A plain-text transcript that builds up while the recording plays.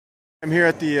I'm here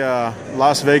at the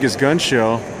Las Vegas gun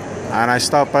show, and I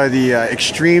stopped by the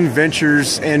Extreme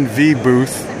Ventures NV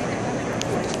booth.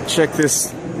 Check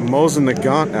this Mosin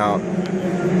Nagant out.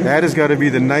 That has got to be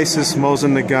the nicest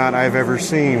Mosin Nagant I've ever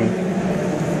seen.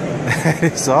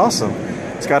 It's awesome.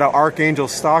 It's got an Archangel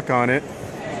stock on it,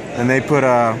 and they put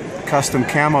a custom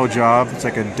camo job. It's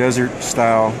like a desert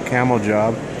style camo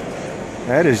job.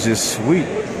 That is just sweet.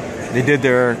 They did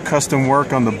their custom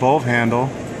work on the bolt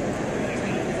handle.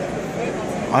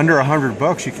 Under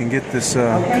 $100 you can get this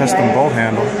custom bolt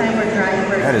handle.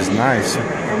 That is nice.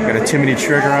 Got a Timothy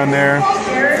trigger on there.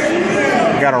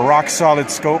 Got a rock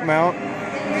solid scope mount.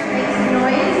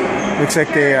 Looks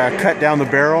like they cut down the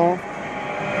barrel.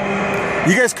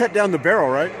 You guys cut down the barrel,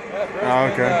 right? Yeah,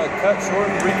 oh, okay. Cut short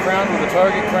and re-crowned with a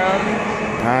target crown.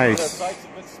 Nice. The sights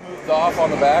have been smoothed off on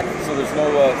the back, so there's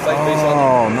no sight base on there.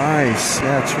 Oh, nice.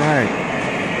 That's right.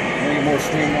 Make it more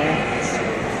streamlined.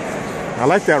 I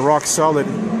like that rock solid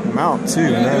mount too.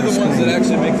 Yeah, they're the ones that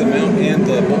actually make the mount and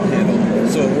the bolt handle,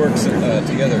 so it works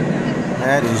together.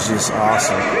 That is just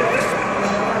awesome.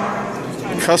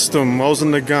 Custom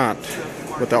Mosin Nagant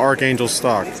with the Archangel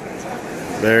stock.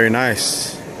 Very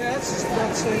nice. Yeah, that's just about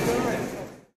the same guy.